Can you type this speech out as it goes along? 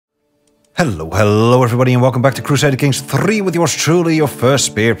Hello everybody and welcome back to Crusader Kings 3 with yours truly, your first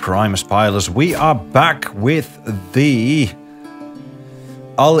Spear Primus Pilers. We are back with the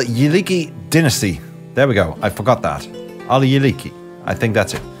Al-Yiliki dynasty. There we go, I forgot that. Al-Yiliki, I think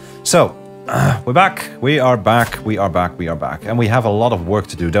that's it. So, we're back, we are back, and we have a lot of work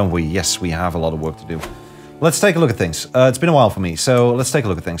to do, don't we? Yes, we have a lot of work to do. Let's take a look at things. It's been a while for me, so let's take a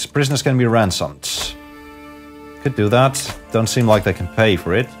look at things. Prisoners can be ransomed. Could do that, don't seem like they can pay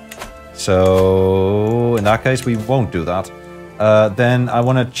for it. So, in that case, we won't do that. Then I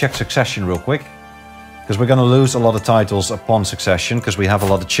want to check succession real quick. Because we're going to lose a lot of titles upon succession, because we have a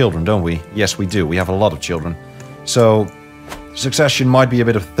lot of children, don't we? Yes, we do. We have a lot of children. So, succession might be a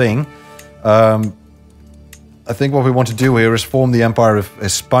bit of a thing. I think what we want to do here is form the Empire of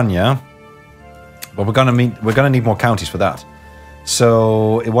Hispania. But we're going to need more counties for that.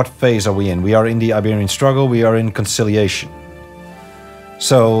 So, in what phase are we in? We are in the Iberian struggle. We are in conciliation.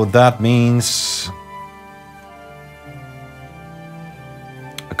 So that means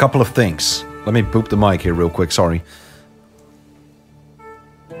a couple of things. Let me boop the mic here real quick, sorry.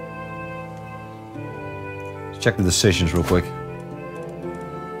 Let's check the decisions real quick.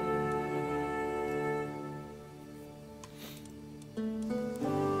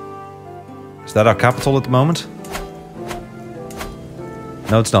 Is that our capital at the moment?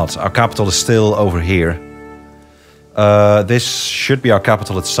 No, it's not. Our capital is still over here. This should be our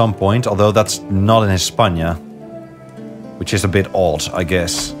capital at some point, although that's not in Hispania. Which is a bit odd, I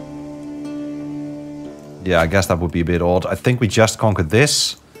guess. Yeah, I guess that would be a bit odd. I think we just conquered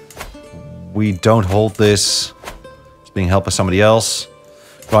this. We don't hold this. It's being held by somebody else.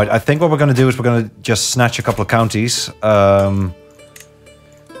 Right, I think what we're going to do is we're going to just snatch a couple of counties. No.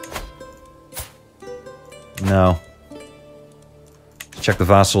 Check the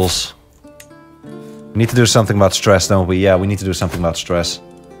vassals. We need to do something about stress, don't we? Yeah, we need to do something about stress.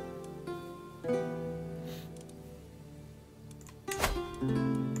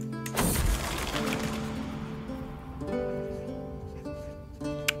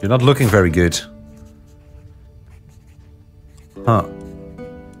 You're not looking very good. Huh.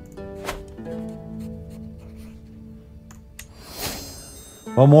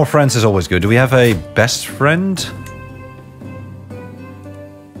 Well, more friends is always good. Do we have a best friend?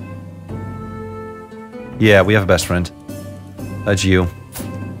 Yeah, we have a best friend. That's you.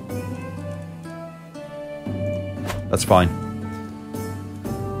 That's fine.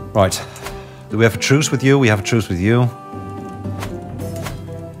 Right. Do we have a truce with you? We have a truce with you.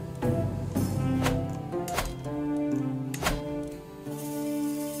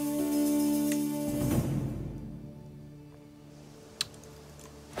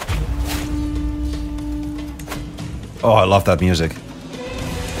 Oh, I love that music.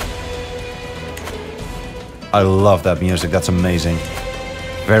 I love that music, that's amazing.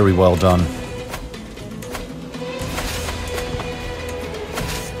 Very well done.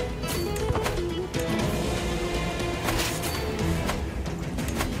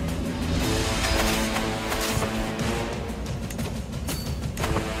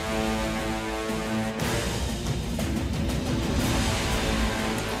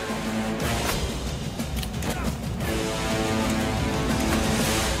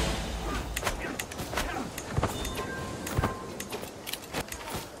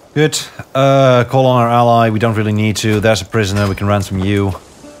 Good. Call on our ally. We don't really need to. There's a prisoner. We can ransom you.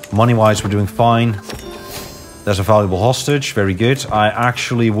 Money-wise, we're doing fine. There's a valuable hostage. Very good. I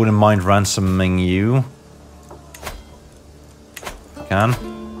actually wouldn't mind ransoming you. Can.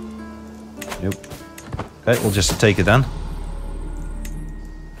 Nope. Okay, we'll just take it then.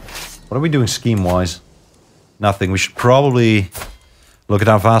 What are we doing scheme-wise? Nothing. We should probably look at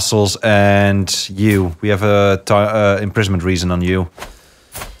our vassals and you. We have a imprisonment reason on you.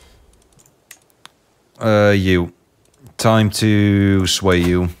 You. Time to sway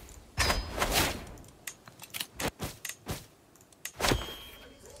you.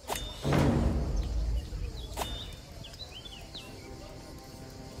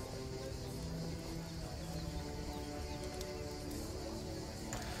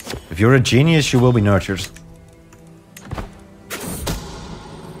 If you're a genius, you will be nurtured.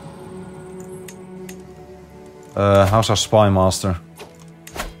 How's our spy master?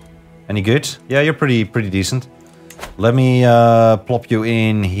 Any good? Yeah, you're pretty decent. Let me plop you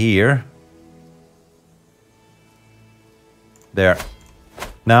in here. There.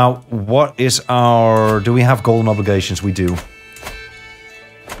 Now, what is our... Do we have golden obligations? We do.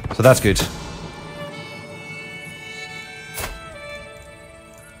 So that's good.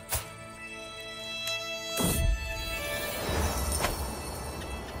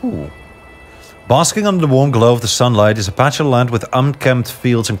 Ooh. Basking under the warm glow of the sunlight is a patch of land with unkempt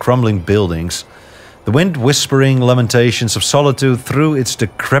fields and crumbling buildings. The wind whispering lamentations of solitude through its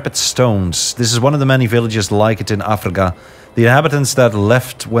decrepit stones. This is one of the many villages like it in Africa. The inhabitants that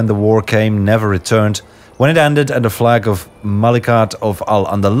left when the war came never returned. When it ended and the flag of Malikat of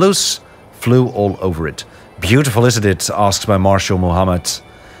Al-Andalus flew all over it. Beautiful, isn't it? Asks my Marshal Muhammad.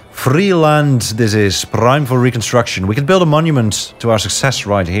 Free land this is, prime for reconstruction. We can build a monument to our success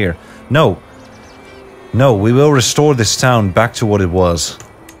right here. No. No, we will restore this town back to what it was.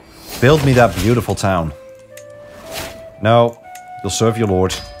 Build me that beautiful town. No, you'll serve your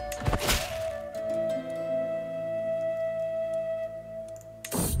lord.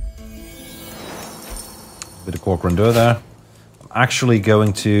 Bit of cork grandeur there. I'm actually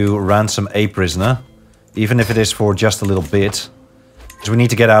going to ransom a prisoner, even if it is for just a little bit, because we need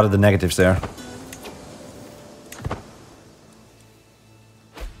to get out of the negatives there.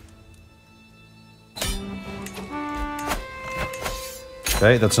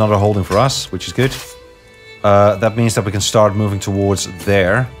 Okay, that's another holding for us, which is good. That means that we can start moving towards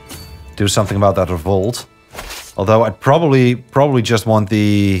there. Do something about that revolt. Although I'd probably just want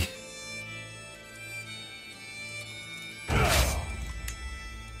the...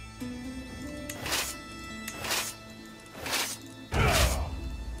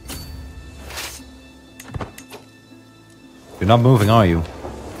 You're not moving, are you?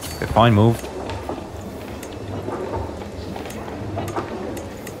 Okay, fine, move.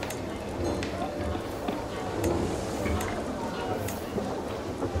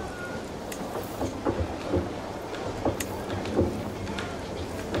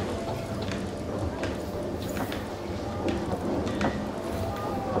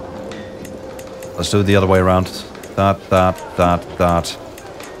 Let's do it the other way around. That.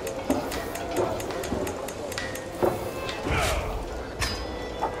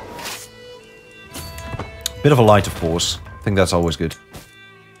 Bit of a lighter force. I think that's always good.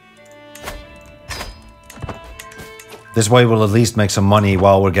 This way we'll at least make some money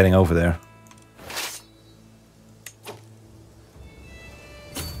while we're getting over there.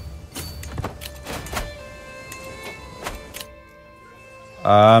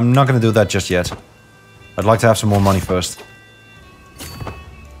 I'm not going to do that just yet. I'd like to have some more money first.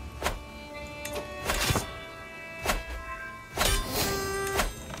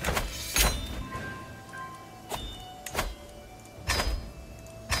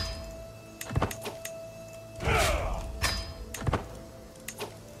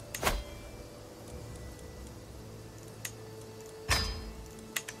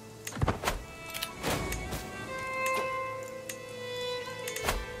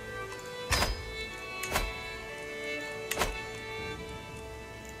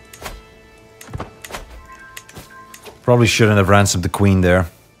 Probably shouldn't have ransomed the queen there.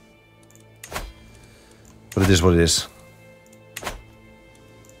 But it is what it is.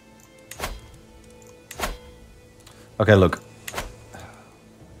 Okay, look.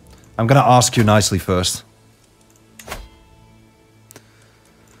 I'm gonna ask you nicely first.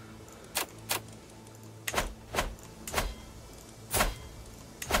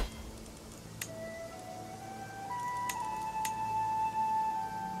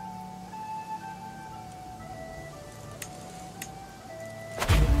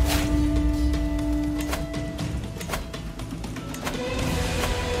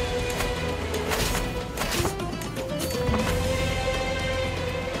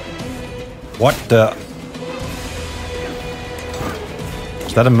 What the...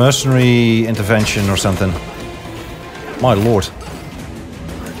 Is that a mercenary intervention or something? My lord.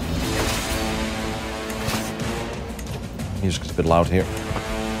 Music's a bit loud here.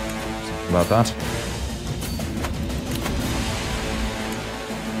 Something about that.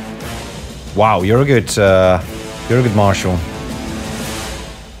 Wow, you're a good marshal.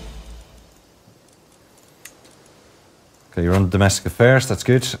 Okay, you're on domestic affairs, that's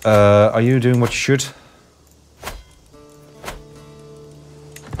good. Are you doing what you should?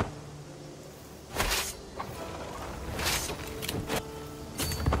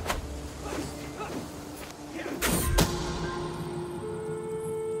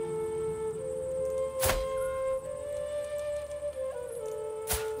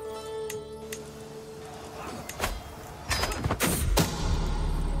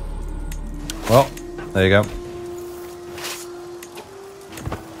 Well, there you go.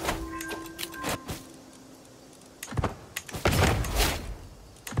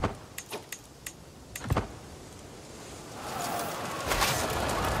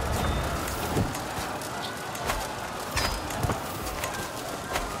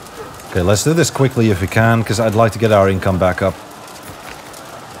 Okay, let's do this quickly if we can, because I'd like to get our income back up.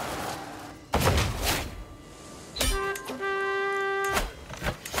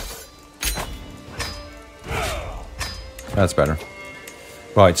 That's better.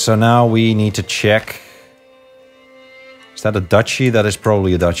 Right, so now we need to check. Is that a duchy? That is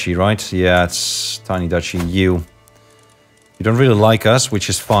probably a duchy, right? Yeah, it's tiny duchy. You don't really like us, which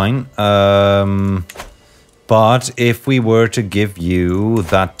is fine. But if we were to give you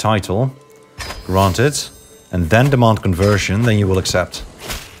that title, granted, and then demand conversion, then you will accept.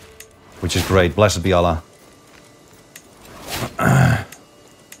 Which is great. Blessed be Allah.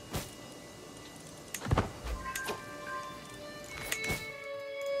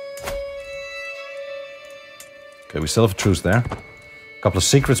 Okay, we still have a truce there. A couple of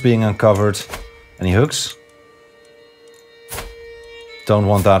secrets being uncovered. Any hooks? Don't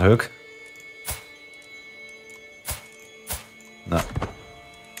want that hook. No.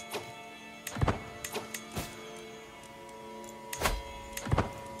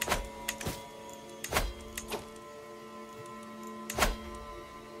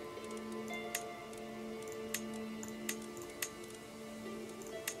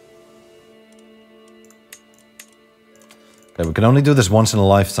 Okay, we can only do this once in a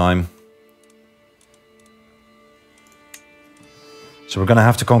lifetime. So we're gonna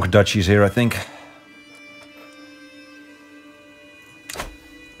have to conquer duchies here, I think.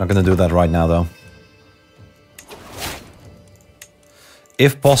 Not gonna do that right now, though.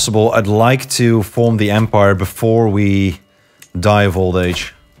 If possible, I'd like to form the empire before we die of old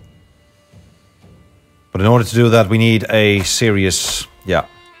age. But in order to do that, we need a serious... yeah.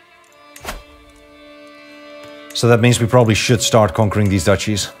 So that means we probably should start conquering these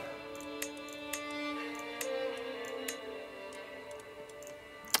duchies.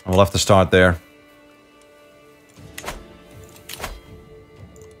 We'll have to start there.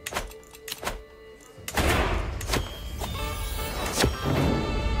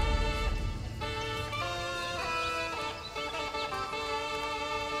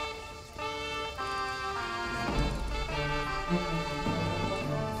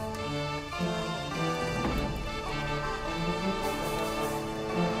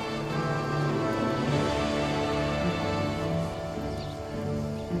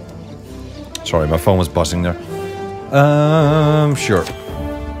 Sorry, my phone was buzzing there. Sure.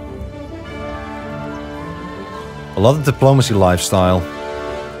 I love the diplomacy lifestyle.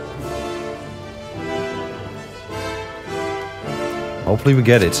 Hopefully we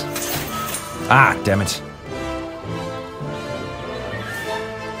get it. Ah, damn it.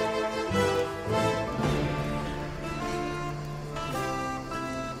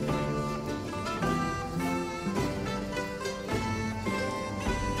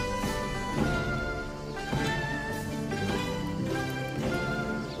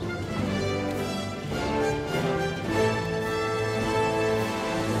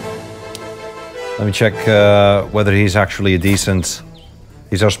 Let me check whether he's actually a decent...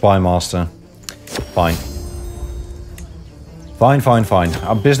 He's our spy master. Fine. Fine, fine, fine.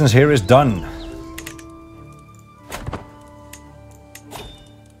 Our business here is done.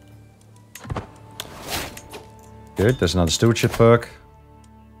 Good, there's another stewardship perk.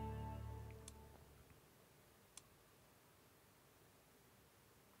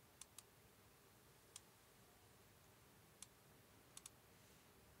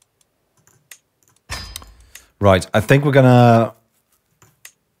 Right, I think we're gonna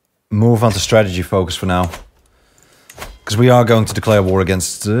move on to strategy focus for now. Because we are going to declare war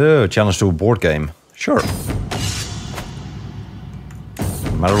against challenge to a board game. Sure.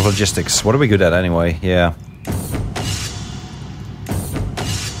 Matter of logistics. What are we good at anyway? Yeah.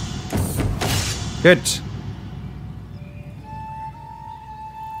 Good.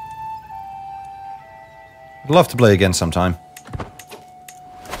 I'd love to play again sometime.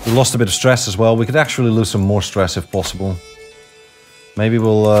 We lost a bit of stress as well. We could actually lose some more stress if possible. Maybe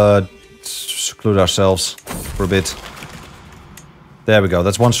we'll seclude ourselves for a bit. There we go.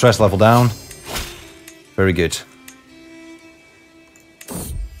 That's one stress level down. Very good.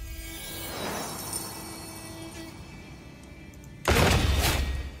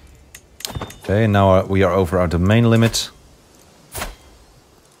 Okay, now we are over our domain limit.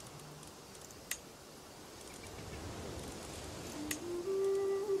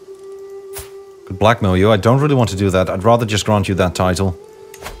 Blackmail you. I don't really want to do that. I'd rather just grant you that title.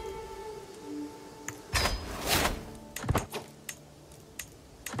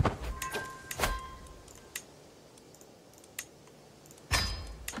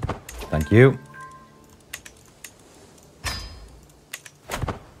 Thank you.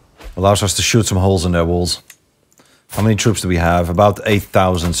 Allows us to shoot some holes in their walls. How many troops do we have? About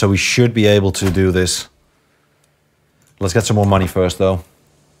 8,000. So we should be able to do this. Let's get some more money first, though.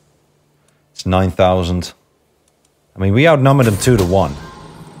 It's 9,000. I mean, we outnumber them 2 to 1.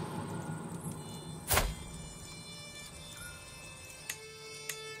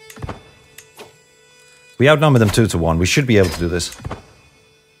 We outnumber them 2-1. We should be able to do this.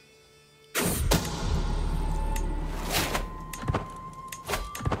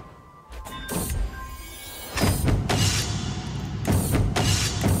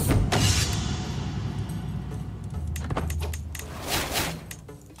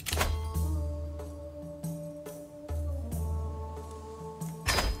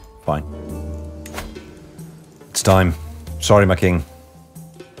 Fine. It's time. Sorry, my king.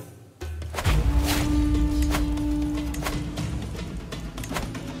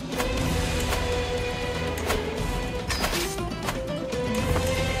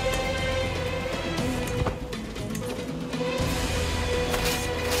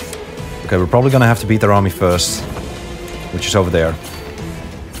 Okay, we're probably gonna have to beat their army first, which is over there.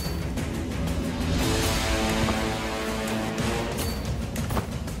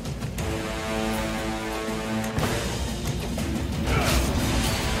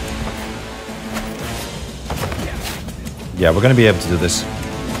 Yeah, we're gonna be able to do this.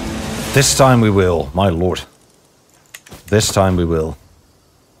 This time we will, my lord. This time we will.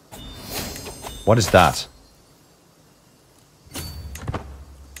 What is that?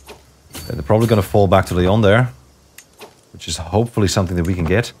 They're probably going to fall back to Lyon there, which is hopefully something that we can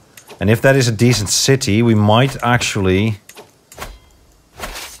get. And if that is a decent city, we might actually...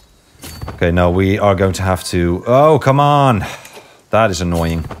 Okay, no, we are going to have to... Oh, come on! That is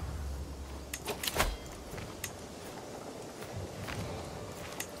annoying.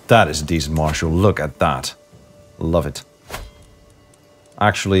 That is a decent marshal. Look at that. Love it.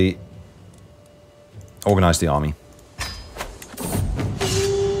 Actually, organize the army.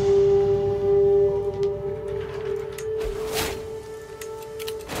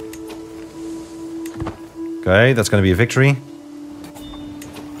 Okay, that's going to be a victory,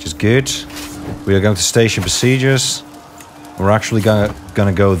 which is good. We are going to station besiegers. We're actually going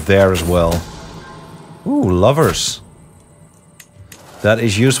to go there as well. Ooh, lovers. That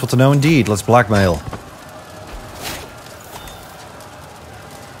is useful to know indeed. Let's blackmail.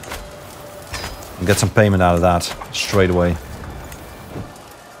 And get some payment out of that straight away.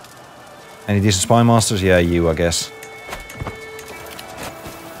 Any decent spy masters? Yeah, you, I guess.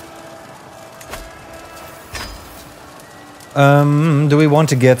 Do we want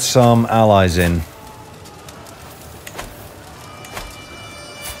to get some allies in?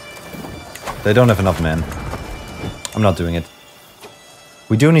 They don't have enough men. I'm not doing it.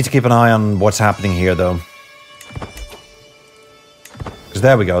 We do need to keep an eye on what's happening here, though. Because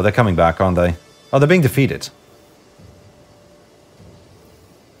there we go, they're coming back, aren't they? Oh, they're being defeated.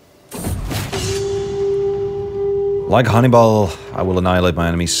 Like Hannibal, I will annihilate my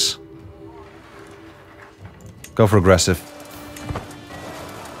enemies. Go for aggressive.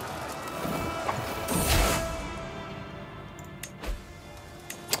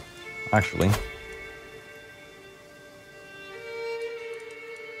 Actually.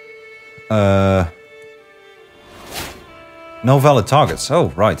 No valid targets. Oh,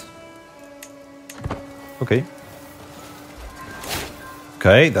 right. Okay.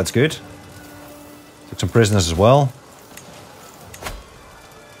 Okay, that's good. Took some prisoners as well.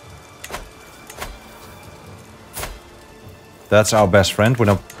 That's our best friend.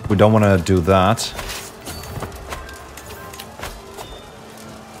 We don't want to do that.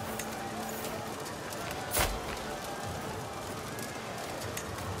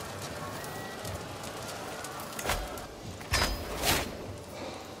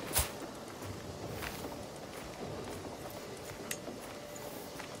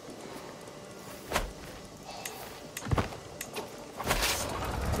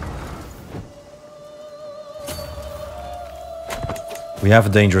 We have a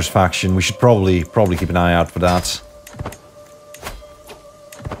dangerous faction. We should probably keep an eye out for that.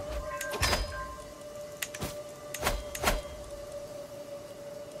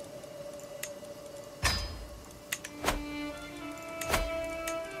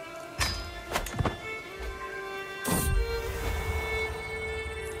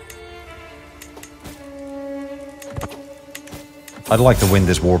 I'd like to win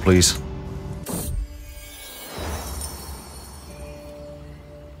this war, please.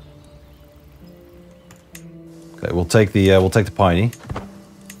 Okay, we'll take the piney.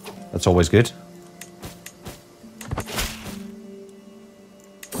 That's always good.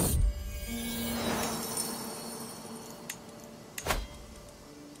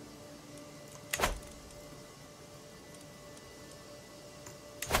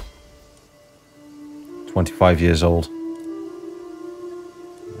 $25 old.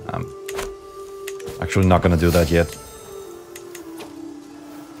 I'm actually not going to do that yet.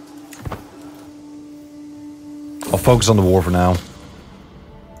 I'll focus on the war for now.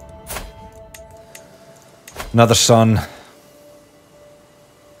 Another sun.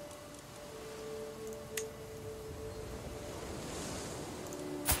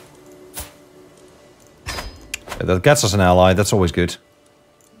 Yeah, that gets us an ally, that's always good.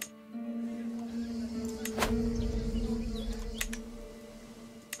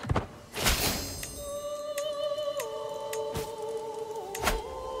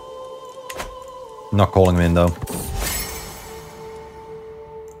 Not calling him in though.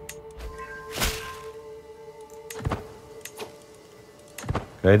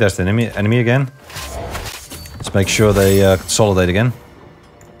 Okay, there's the enemy again. Let's make sure they consolidate again.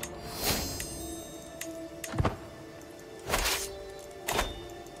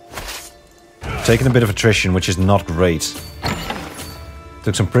 Taking a bit of attrition, which is not great.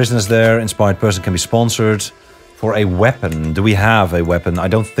 Took some prisoners there. Inspired person can be sponsored for a weapon. Do we have a weapon? I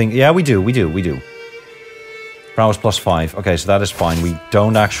don't think... Yeah, we do. Prowess +5. Okay, so that is fine. We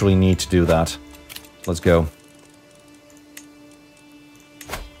don't actually need to do that. Let's go.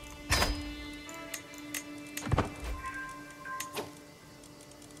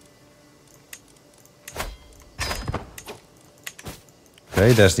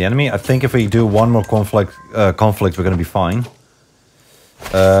 Okay, there's the enemy. I think if we do one more conflict, we're going to be fine.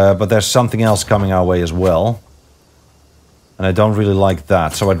 But there's something else coming our way as well. And I don't really like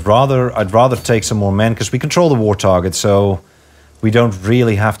that. So I'd rather take some more men, because we control the war target, so we don't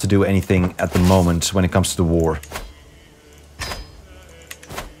really have to do anything at the moment when it comes to the war.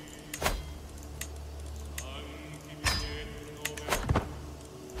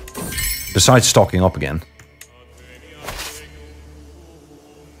 Besides stocking up again.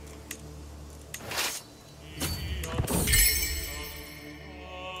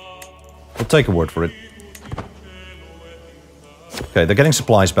 We'll take a word for it. Okay, they're getting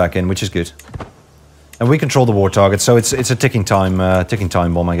supplies back in, which is good. And we control the war target, so it's a ticking time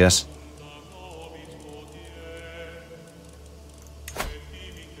bomb, I guess.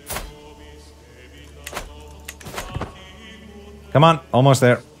 Come on, almost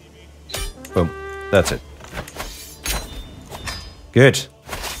there. Boom, that's it. Good.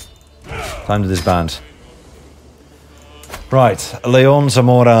 Time to disband. Right, Leon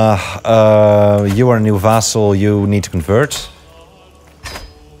Zamora, you are a new vassal, you need to convert.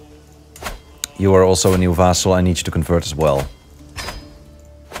 You are also a new vassal, I need you to convert as well.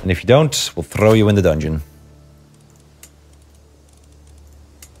 And if you don't, we'll throw you in the dungeon.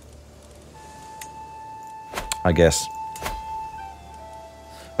 I guess.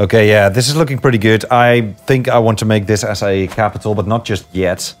 Okay, yeah, this is looking pretty good. I think I want to make this as a capital, but not just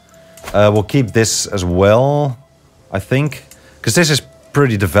yet. We'll keep this as well, I think. Because this is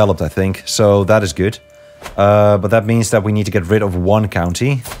pretty developed, I think. So that is good. But that means that we need to get rid of one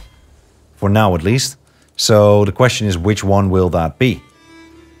county. For now, at least. So the question is, which one will that be?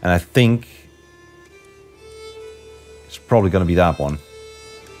 And I think it's probably going to be that one.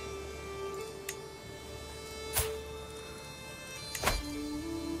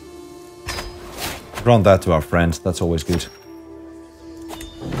 Grant that to our friend. That's always good.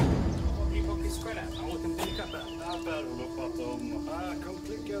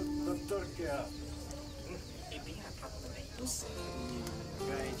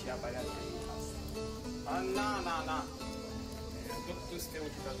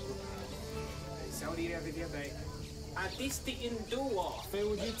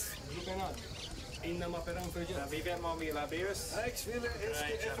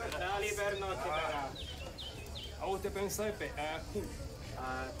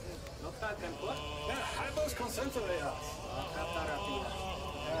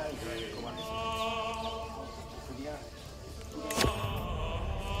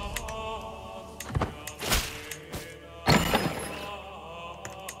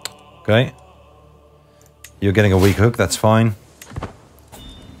 Okay. You're getting a weak hook, that's fine.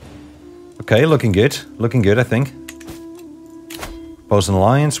 Okay, looking good. Looking good, I think. Propose an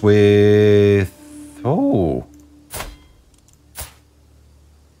alliance with... Oh.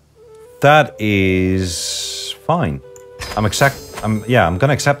 That is fine. I'm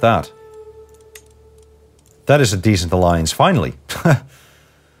gonna accept that. That is a decent alliance, finally.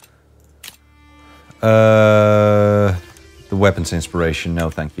 The weapons inspiration, no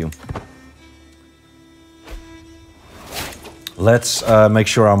thank you. Let's make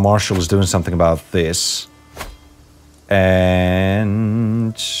sure our marshal is doing something about this.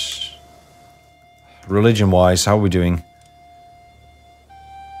 And... religion-wise, how are we doing?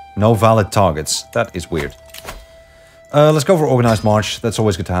 No valid targets. That is weird. Let's go for organized march. That's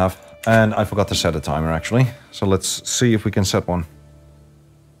always good to have. And I forgot to set a timer, actually. So let's see if we can set one.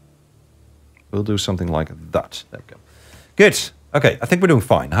 We'll do something like that. There we go. Good. Okay, I think we're doing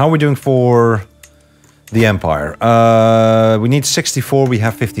fine. How are we doing for The Empire. We need 64, we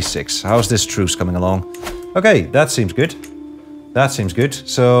have 56. How's this truce coming along? Okay, that seems good. That seems good.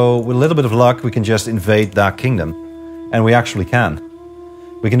 So, with a little bit of luck, we can just invade that kingdom. And we actually can.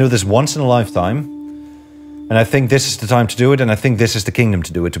 We can do this once in a lifetime. And I think this is the time to do it, and I think this is the kingdom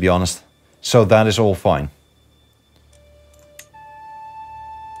to do it, to be honest. So that is all fine.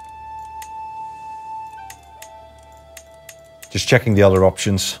 Just checking the other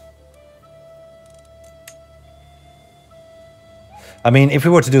options. I mean, if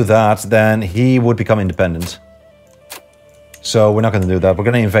we were to do that, then he would become independent. So we're not going to do that. We're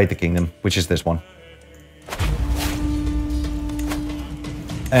going to invade the kingdom, which is this one.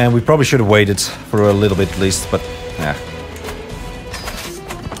 And we probably should have waited for a little bit at least, but yeah.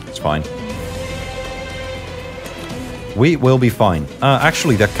 It's fine. We will be fine.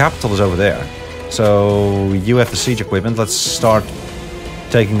 Actually, their capital is over there. So you have the siege equipment. Let's start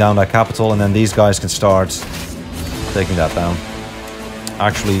taking down that capital, and then these guys can start taking that down.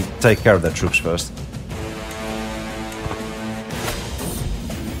 Actually, take care of their troops first.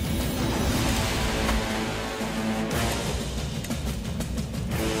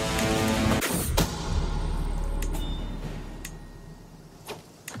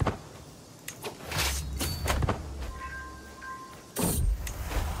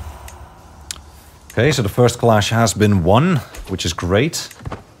 Okay, so the first clash has been won, which is great.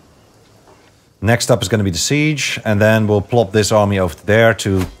 Next up is going to be the siege, and then we'll plop this army over there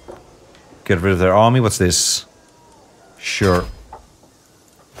to get rid of their army. What's this? Sure.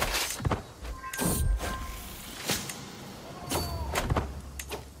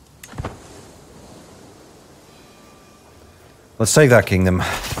 Let's take that kingdom.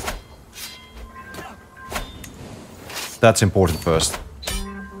 That's important first.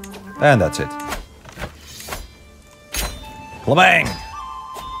 And that's it. Bang!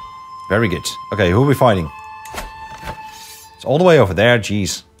 Very good. Okay, who are we fighting? It's all the way over there,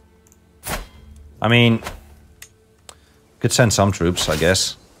 jeez. I mean, could send some troops, I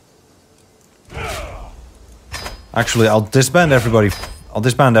guess. Actually, I'll disband everybody. I'll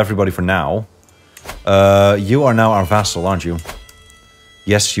disband everybody for now. You are now our vassal, aren't you?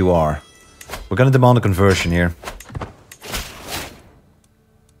 Yes, you are. We're gonna demand a conversion here.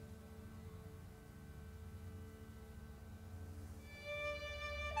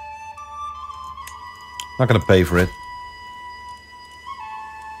 Not gonna pay for it.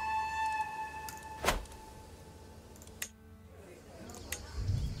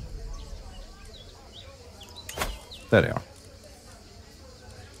 There they are.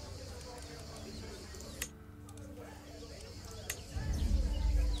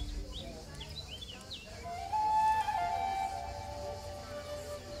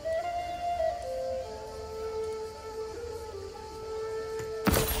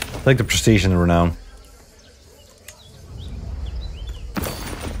 Take the prestige and the renown.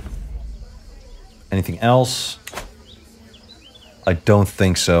 Anything else? I don't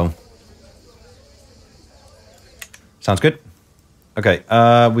think so. Sounds good. Okay,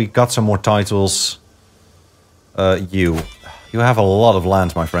 we got some more titles. You have a lot of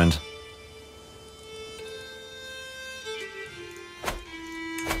land, my friend.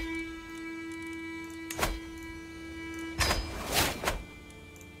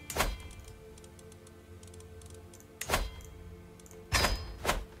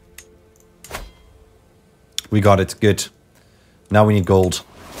 We got it, good. Now we need gold.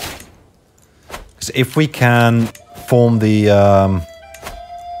 Because if we can form the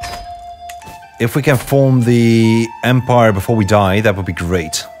empire before we die, that would be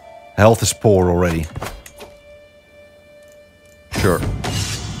great. Health is poor already. Sure.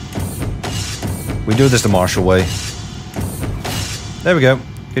 We do this the martial way. There we go.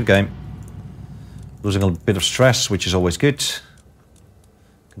 Good game. Losing a bit of stress, which is always good.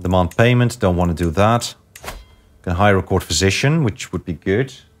 Demand payment, don't want to do that. Can hire a court physician, which would be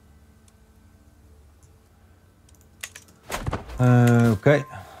good. Okay.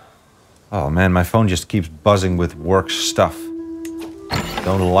 Oh man, my phone just keeps buzzing with work stuff.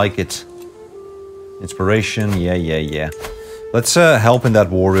 Don't like it. Inspiration, yeah. Let's help in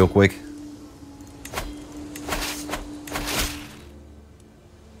that war real quick.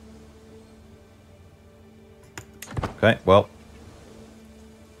 Okay, well.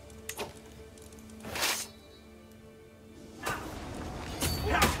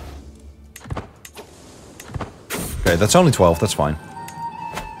 Okay, that's only 12, that's fine.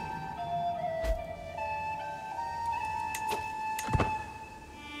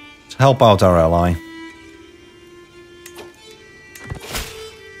 Let's help out our ally.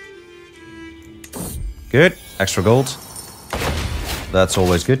 Good, extra gold. That's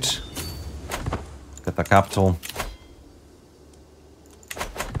always good. Get The capital.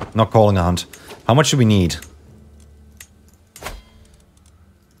 Not calling a hunt. How much do we need?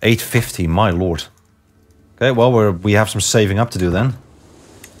 850, my lord. Okay, well, we have some saving up to do then.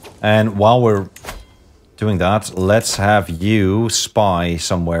 And while we're doing that, let's have you spy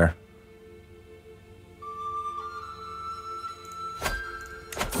somewhere.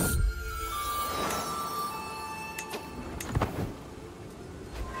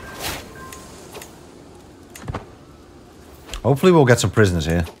 Hopefully we'll get some prisoners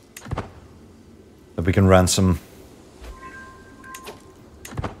here that we can ransom.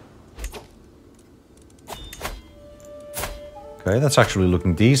 Okay, that's actually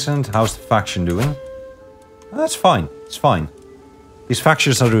looking decent. How's the faction doing? That's fine. It's fine. These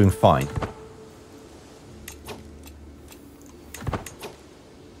factions are doing fine.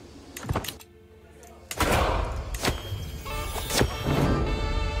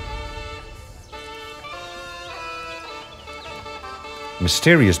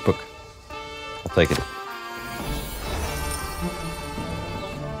 Mysterious book. I'll take it.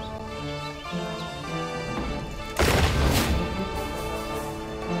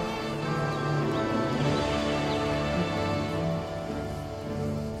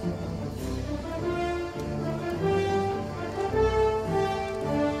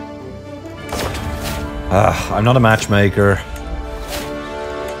 I'm not a matchmaker.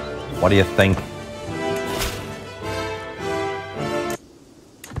 What do you think?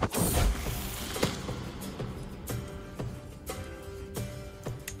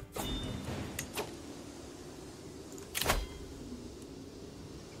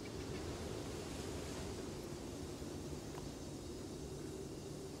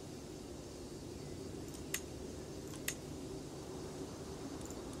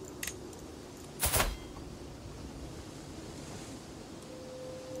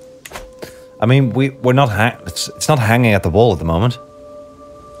 I mean, we're not it's not hanging at the wall at the moment.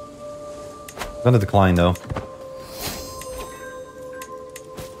 Gonna decline though.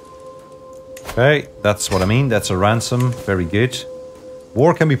 Okay, that's what I mean. That's a ransom. Very good.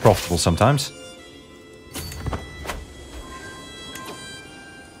 War can be profitable sometimes.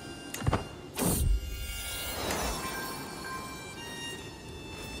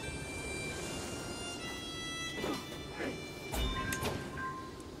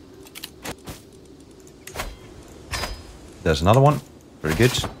 There's another one. Very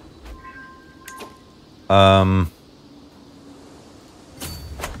good.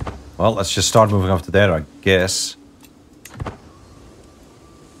 Well, let's just start moving up to there, I guess.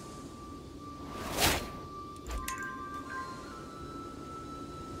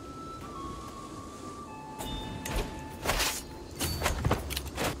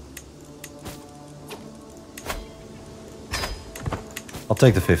 I'll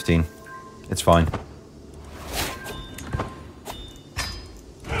take the 15. It's fine.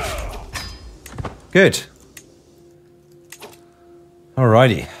 Good.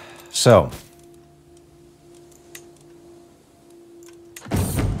 Alrighty. So.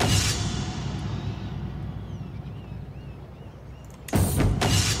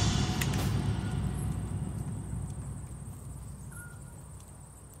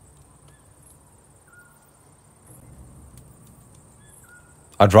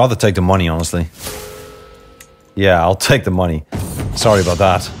 I'd rather take the money, honestly. Yeah, I'll take the money. Sorry about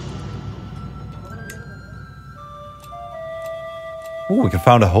that. Ooh, we can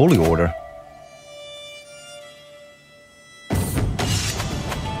found a holy order.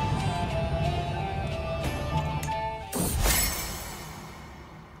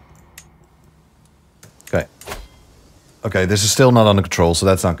 Okay. Okay, this is still not under control, so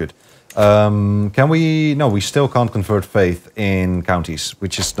that's not good. Can we... No, we still can't convert faith in counties,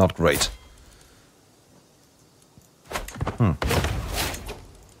 which is not great.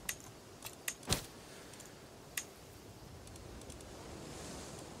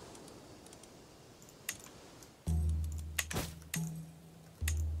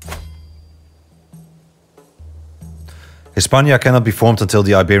 Hispania cannot be formed until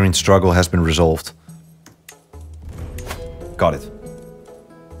the Iberian struggle has been resolved. Got it.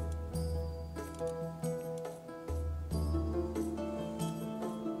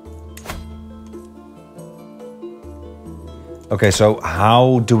 Okay, so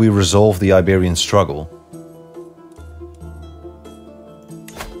how do we resolve the Iberian struggle?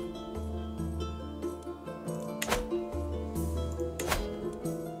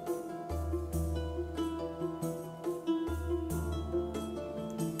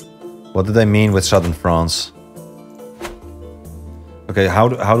 What do they mean with southern France? Okay, how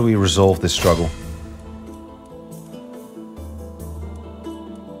do we resolve this struggle?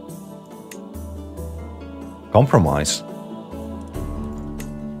 Compromise.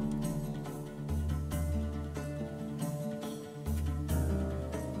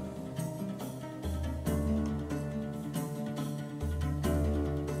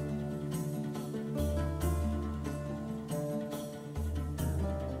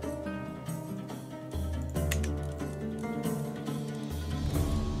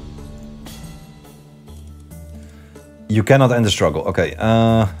 You cannot end the struggle. Okay.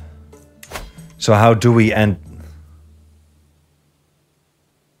 So how do we end?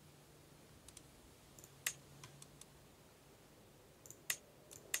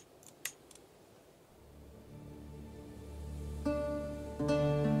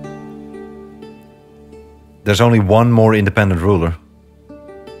 There's only one more independent ruler.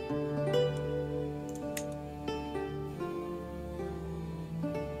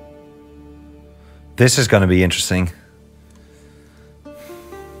 This is going to be interesting.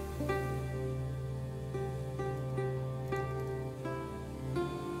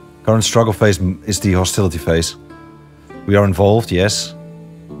 Current struggle phase is the hostility phase. We are involved, yes.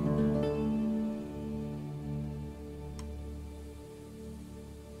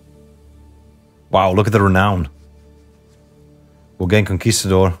 Wow, look at the renown. We'll gain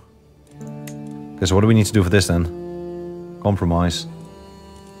Conquistador. Okay, so what do we need to do for this then? Compromise.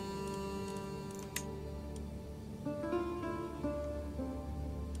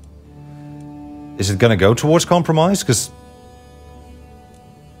 Is it gonna go towards compromise? Because...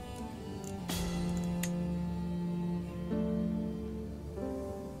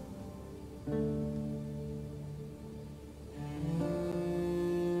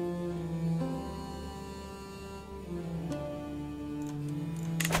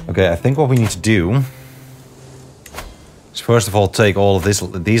 Okay, I think what we need to do is first of all take all of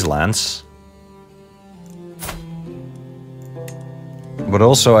these lands. But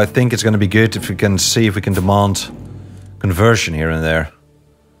also I think it's going to be good if we can see if we can demand conversion here and there.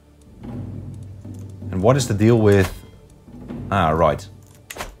 And what is the deal with... Ah, right.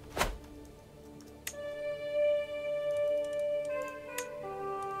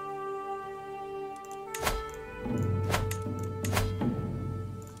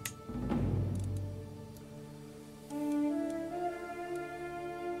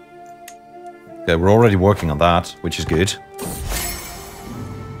 Okay, we're already working on that, which is good.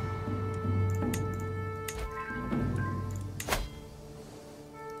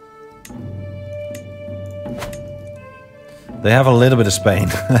 They have a little bit of Spain.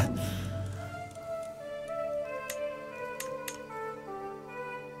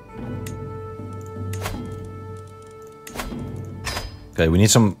 Okay, we need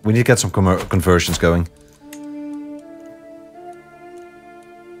to get some conversions going.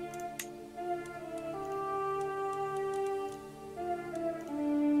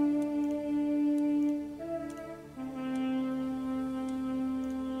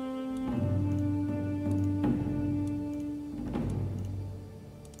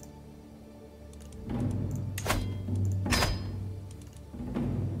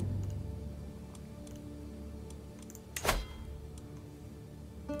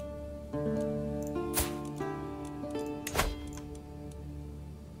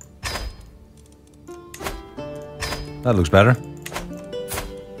 That looks better.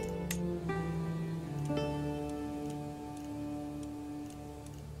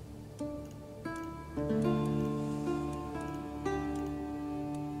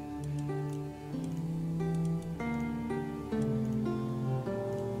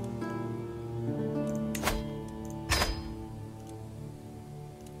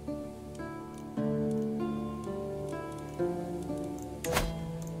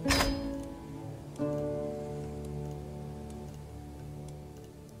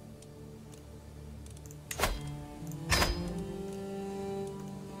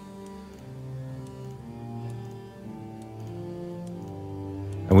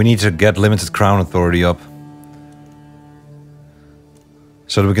 And we need to get limited crown authority up.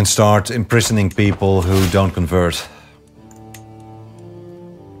 So that we can start imprisoning people who don't convert.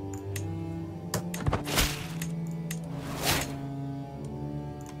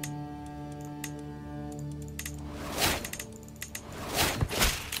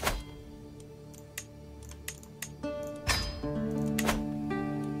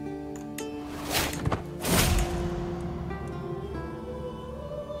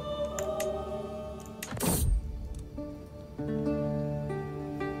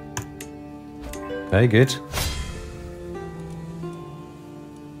 Okay, good.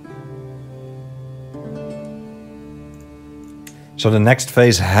 So the next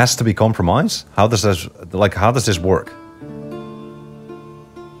phase has to be compromise. How does this work?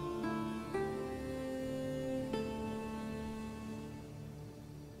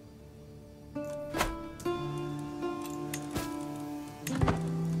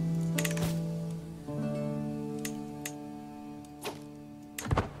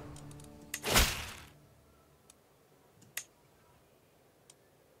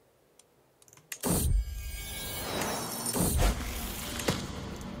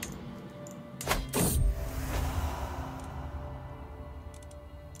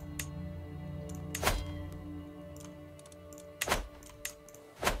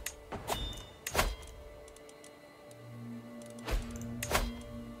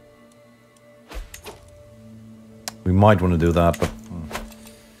 We might want to do that,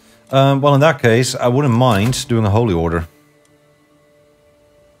 but... well, in that case, I wouldn't mind doing a holy order.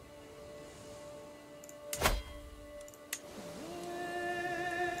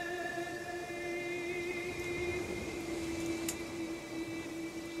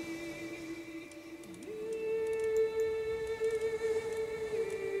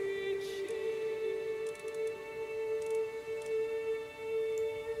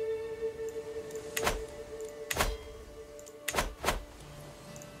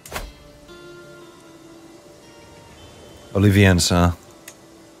 Olivians, huh?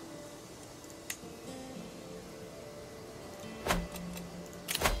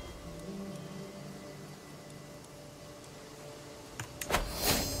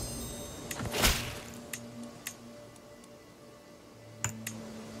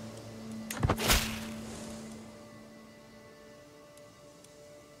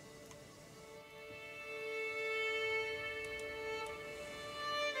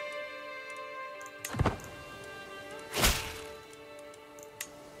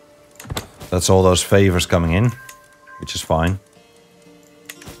 That's all those favors coming in, which is fine.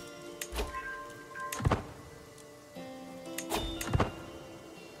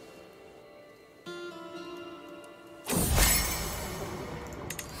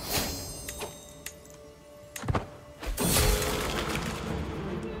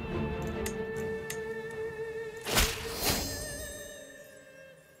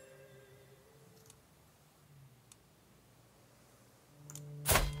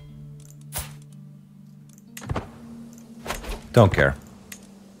 Don't care.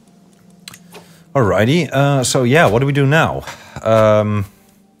 Alrighty, so yeah, what do we do now? So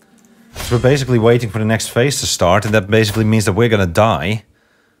we're basically waiting for the next phase to start, and that basically means that we're gonna die.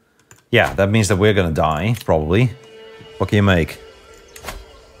 Yeah, that means that we're gonna die, probably. What can you make?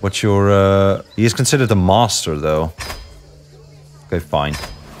 What's your... He is considered a master, though. Okay, fine.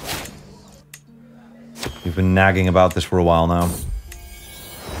 We've been nagging about this for a while now.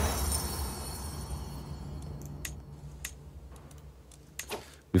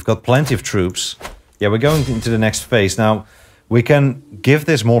 We've got plenty of troops. Yeah, we're going into the next phase. Now, we can give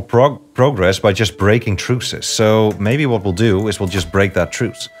this more progress by just breaking truces. So maybe what we'll do is we'll just break that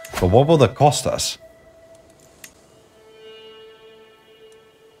truce. But what will that cost us?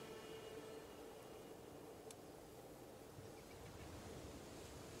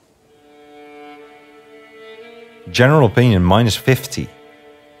 General opinion, minus 50.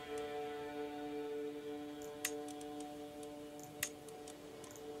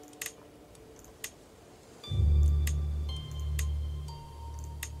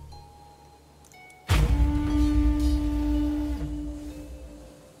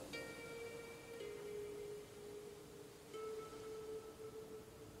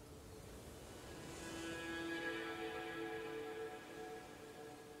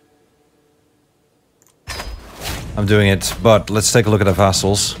 I'm doing it, but let's take a look at our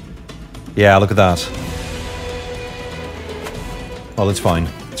vassals. Yeah, look at that. Well, it's fine.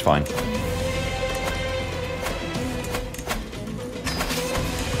 It's fine.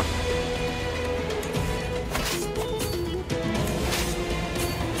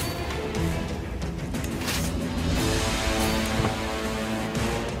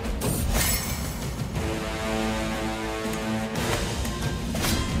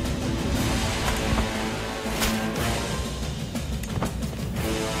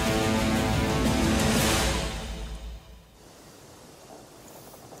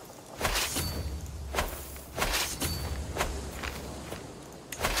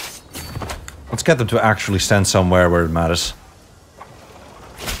 Let's get them to actually stand somewhere where it matters.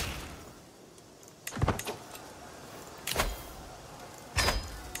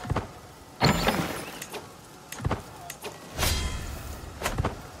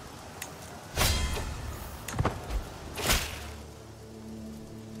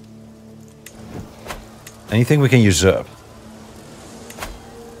 Anything we can usurp?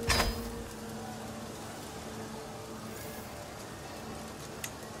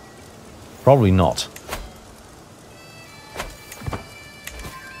 Probably not.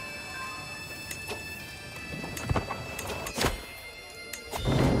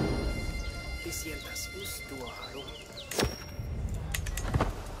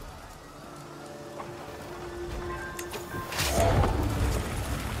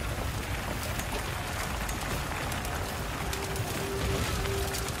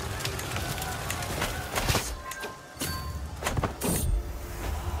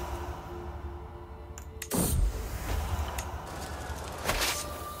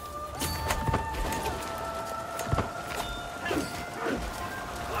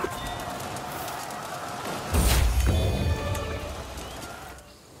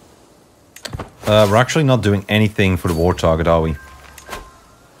 We're actually not doing anything for the war target, are we?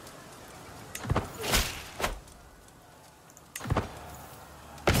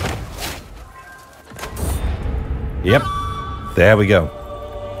 Yep. There we go.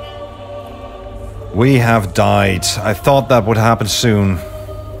 We have died. I thought that would happen soon.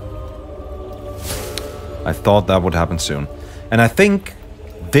 I thought that would happen soon. And I think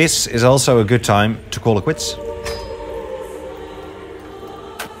this is also a good time to call it quits.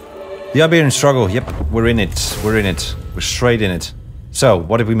 The Iberian struggle, yep, we're in it. We're in it. We're straight in it. So,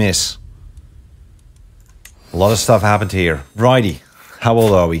 what did we miss? A lot of stuff happened here. Righty. How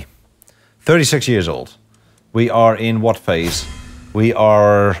old are we? 36 years old. We are in what phase? We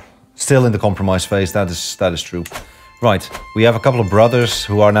are still in the compromise phase, that is true. Right, we have a couple of brothers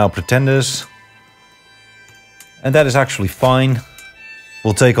who are now pretenders. And that is actually fine.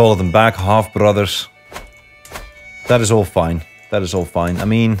 We'll take all of them back, half-brothers. That is all fine. That is all fine. I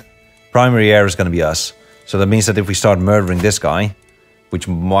mean, primary heir is going to be us. So that means that if we start murdering this guy, which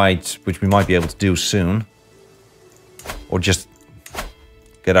we might be able to do soon, or just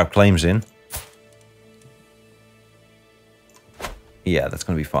get our claims in. Yeah, that's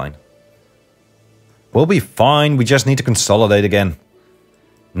going to be fine. We'll be fine. We just need to consolidate again.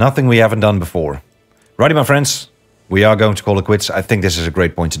 Nothing we haven't done before. Righty, my friends. We are going to call it quits. I think this is a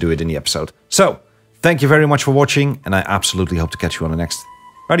great point to do it in the episode. So, thank you very much for watching, and I absolutely hope to catch you on the next.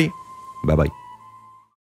 Righty. Bye-bye.